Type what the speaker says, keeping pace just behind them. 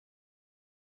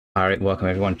All right, welcome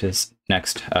everyone to this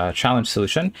next challenge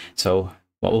solution. So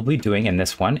what we'll be doing in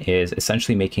this one is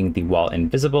essentially making the wall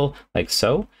invisible like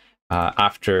so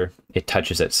after it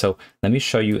touches it. So let me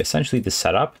show you essentially the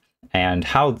setup and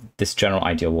how this general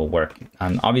idea will work.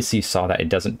 Obviously you saw that it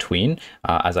doesn't tween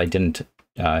as I didn't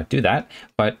do that,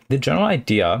 but the general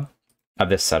idea of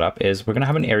this setup is we're going to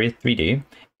have an area 3D,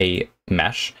 a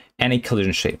mesh, and a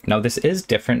collision shape. Now this is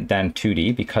different than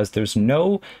 2D because there's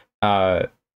no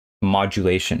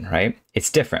modulation, right?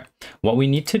 It's different. What we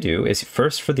need to do is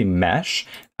first for the mesh,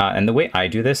 and the way I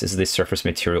do this is the surface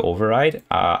material override.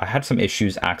 I had some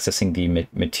issues accessing the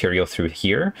material through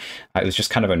here. It was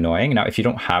just kind of annoying. Now, if you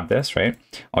don't have this, right,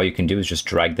 all you can do is just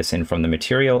drag this in from the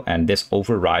material and this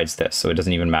overrides this, so it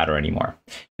doesn't even matter anymore.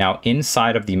 Now,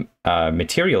 inside of the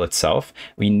material itself,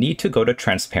 we need to go to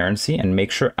transparency and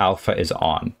make sure alpha is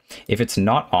on. If it's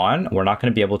not on, we're not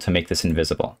going to be able to make this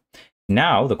invisible.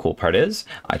 Now, the cool part is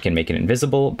I can make it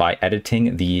invisible by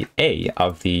editing the A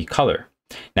of the color.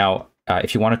 Now,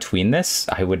 if you want to tween this,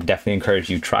 I would definitely encourage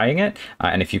you trying it.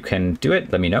 And if you can do it,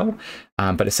 let me know.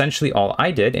 But essentially all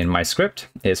I did in my script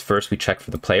is first we check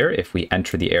for the player if we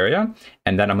enter the area,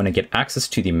 and then I'm going to get access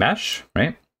to the mesh,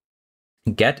 right?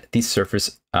 Get the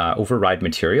surface override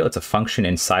material. It's a function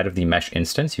inside of the mesh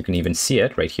instance. You can even see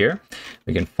it right here.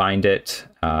 We can find it,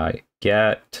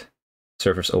 get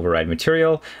surface override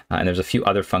material, and there's a few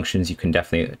other functions you can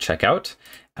definitely check out.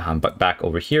 But back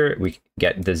over here, we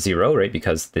get the 0, right?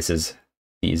 Because this is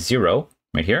the 0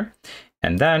 right here.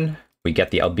 And then we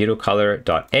get the albedo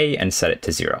color.a and set it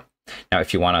to 0. Now,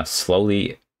 if you want to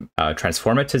slowly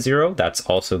transform it to 0, that's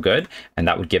also good. And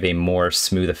that would give a more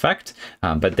smooth effect.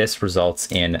 But this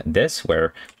results in this,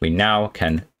 where we now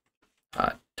can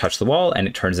touch the wall and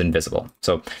it turns invisible.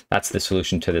 So that's the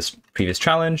solution to this previous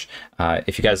challenge.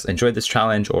 If you guys enjoyed this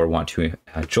challenge or want to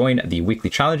join the weekly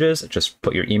challenges, just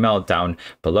put your email down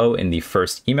below in the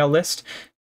first email list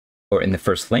or in the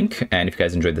first link. And if you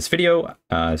guys enjoyed this video,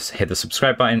 hit the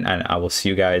subscribe button and I will see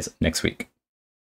you guys next week.